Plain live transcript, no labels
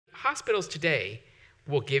hospitals today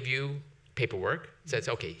will give you paperwork, says,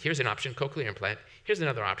 okay, here's an option, cochlear implant, here's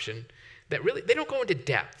another option, that really, they don't go into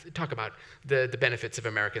depth, talk about the benefits of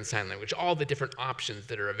American Sign Language, all the different options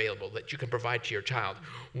that are available that you can provide to your child,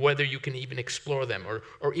 whether you can even explore them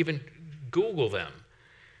or even Google them.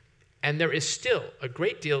 And there is still a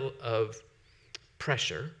great deal of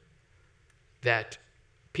pressure that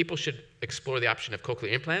people should explore the option of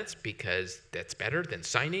cochlear implants because that's better than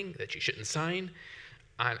signing, that you shouldn't sign.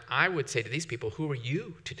 And I would say to these people, who are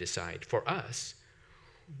you to decide for us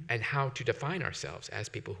and how to define ourselves as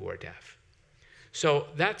people who are deaf? So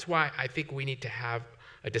that's why I think we need to have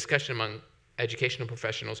a discussion among educational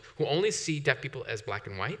professionals who only see deaf people as black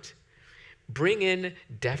and white. Bring in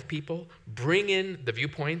deaf people, bring in the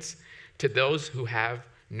viewpoints to those who have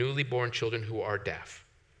newly born children who are deaf.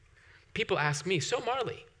 People ask me, so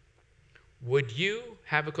Marlee, would you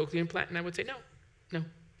have a cochlear implant? And I would say, no.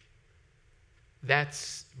 That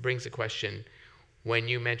brings the question, when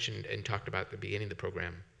you mentioned and talked about at the beginning of the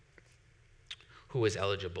program, who is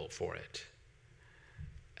eligible for it?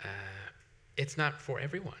 It's not for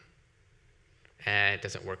everyone. And it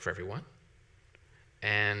doesn't work for everyone.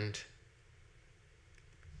 And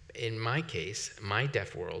in my case, my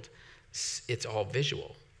deaf world, it's all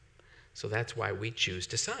visual. So that's why we choose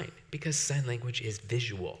to sign, because sign language is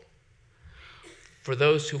visual. For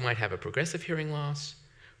those who might have a progressive hearing loss,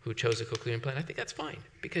 who chose a cochlear implant, I think that's fine,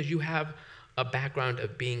 because you have a background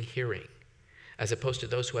of being hearing, as opposed to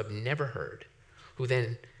those who have never heard, who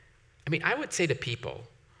then, I would say to people,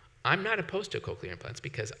 I'm not opposed to cochlear implants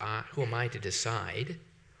because who am I to decide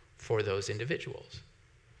for those individuals?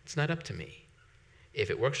 It's not up to me.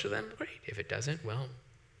 If it works for them, great. If it doesn't, well,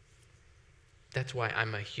 that's why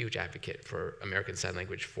I'm a huge advocate for American Sign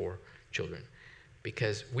Language for children,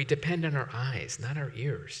 because we depend on our eyes, not our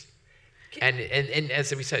ears. And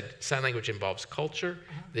as we said, sign language involves culture.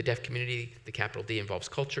 The deaf community, the capital D, involves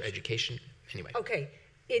culture, education. Anyway. Okay.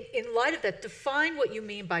 In light of that, define what you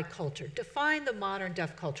mean by culture. Define the modern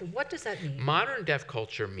deaf culture. What does that mean? Modern deaf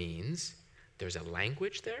culture means there's a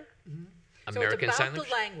language there. American Sign Language. So it's about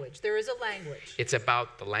the language. There is a language. It's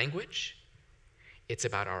about the language. It's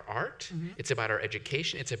about our art. It's about our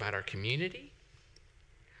education. It's about our community.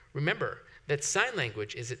 Remember that sign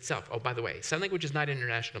language is itself. Oh, by the way, sign language is not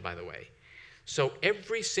international, by the way. So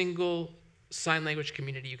every single sign language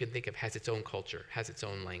community you can think of has its own culture, has its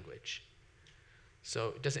own language. So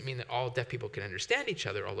it doesn't mean that all deaf people can understand each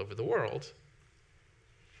other all over the world.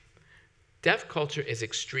 Deaf culture is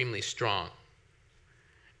extremely strong,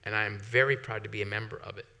 and I'm very proud to be a member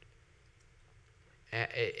of it.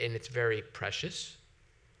 And it's very precious,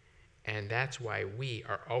 and that's why we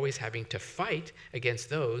are always having to fight against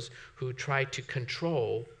those who try to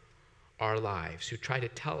control our lives, who try to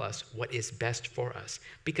tell us what is best for us,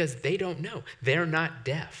 because they don't know. They're not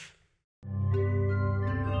deaf.